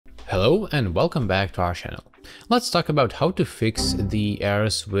Hello and welcome back to our channel. Let's talk about how to fix the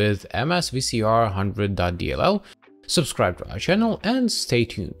errors with MSVCP100.dll. Subscribe to our channel and stay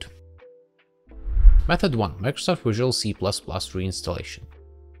tuned. Method 1. Microsoft Visual C++ reinstallation.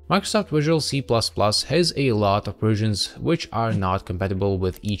 Microsoft Visual C++ has a lot of versions which are not compatible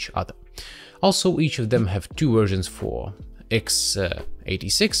with each other. Also, each of them have two versions for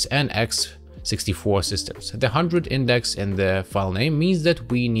x86 and x64 systems. The 100 index in the file name means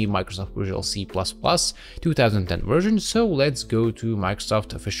that we need Microsoft Visual C++ 2010 version, so let's go to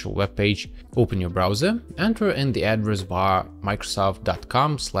Microsoft official webpage, open your browser, enter in the address bar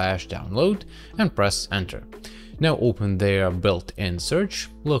microsoft.com/download and press enter. Now open their built-in search,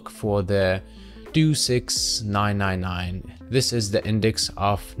 look for the 26999. This is the index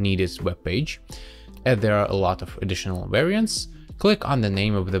of needed web page. There are a lot of additional variants. Click on the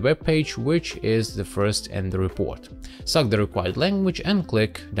name of the web page, which is the first in the report. Select the required language and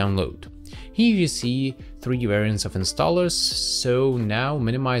click download. Here you see three variants of installers, so now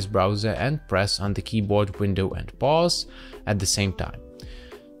minimize browser and press on the keyboard window and pause at the same time.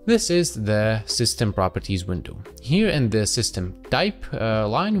 This is the system properties window. Here in the system type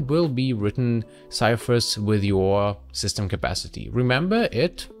line will be written ciphers with your system capacity. Remember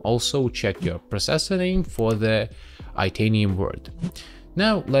it, also check your processor name for the Itanium word.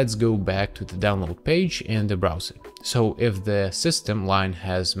 Now let's go back to the download page in the browser. So if the system line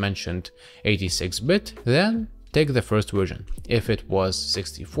has mentioned 86-bit, then take the first version. If it was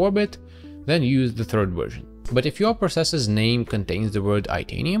 64-bit, then use the third version. But if your processor's name contains the word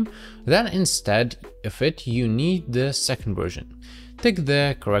Itanium, then instead of it you need the second version. Take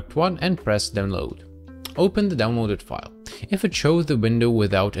the correct one and press download. Open the downloaded file. If it shows the window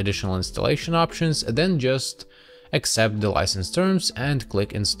without additional installation options, then just accept the license terms and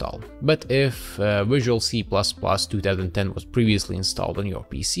click install. But if Visual C++ 2010 was previously installed on your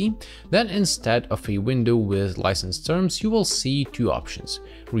PC, then instead of a window with license terms, you will see two options: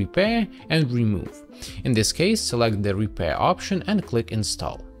 repair and remove. In this case, select the repair option and click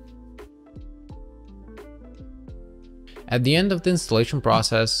install. At the end of the installation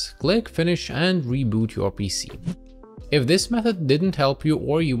process, click finish and reboot your PC. If this method didn't help you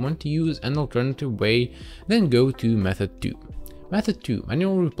or you want to use an alternative way, then go to method 2. Method 2,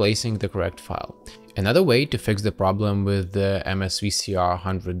 manually replacing the correct file. Another way to fix the problem with the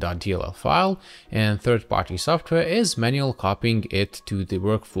MSVCR100.dll file and third-party software is manual copying it to the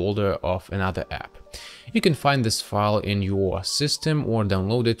work folder of another app. You can find this file in your system or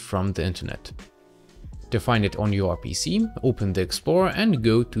download it from the internet. To find it on your PC, open the Explorer and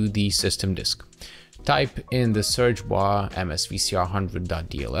go to the system disk. Type in the search bar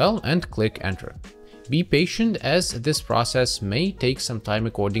MSVCR100.dll and click enter. Be patient as this process may take some time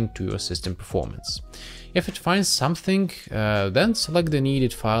according to your system performance. If it finds something, then select the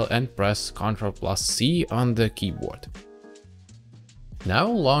needed file and press Ctrl+C on the keyboard. Now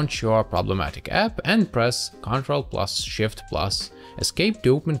launch your problematic app and press Ctrl+Shift+Escape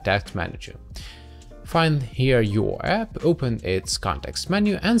to open Task Manager. Find here your app, open its context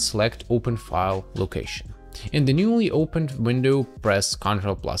menu and select Open File Location. In the newly opened window, press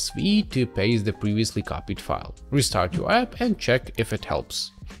Ctrl+V to paste the previously copied file. Restart your app and check if it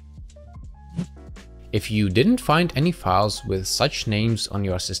helps. If you didn't find any files with such names on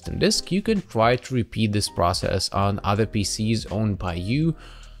your system disk, you can try to repeat this process on other PCs owned by you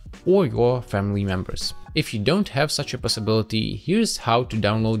or your family members. If you don't have such a possibility, here's how to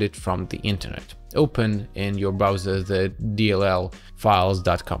download it from the internet. Open in your browser the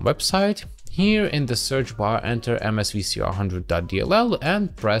dllfiles.com website. Here in the search bar, enter MSVCR100.dll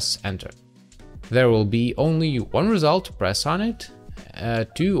and press enter. There will be only one result, press on it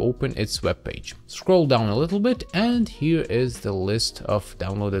to open its web page. Scroll down a little bit and here is the list of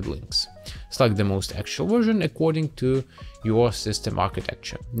downloaded links. Select the most actual version according to your system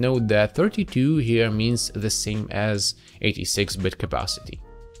architecture. Note that 32 here means the same as 86-bit capacity.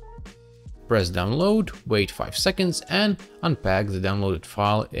 Press download, wait 5 seconds and unpack the downloaded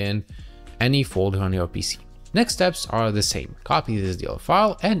file in any folder on your PC. Next steps are the same. Copy this DL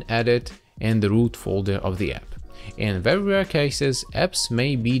file and add it in the root folder of the app. In very rare cases, apps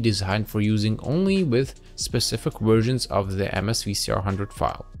may be designed for using only with specific versions of the MSVCR100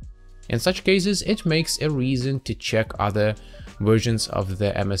 file. In such cases, it makes a reason to check other versions of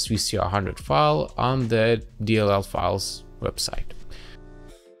the MSVCR100 file on the DLL files website.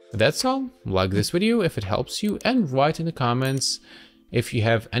 That's all. Like this video if it helps you and write in the comments if you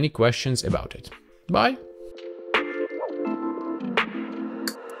have any questions about it. Bye!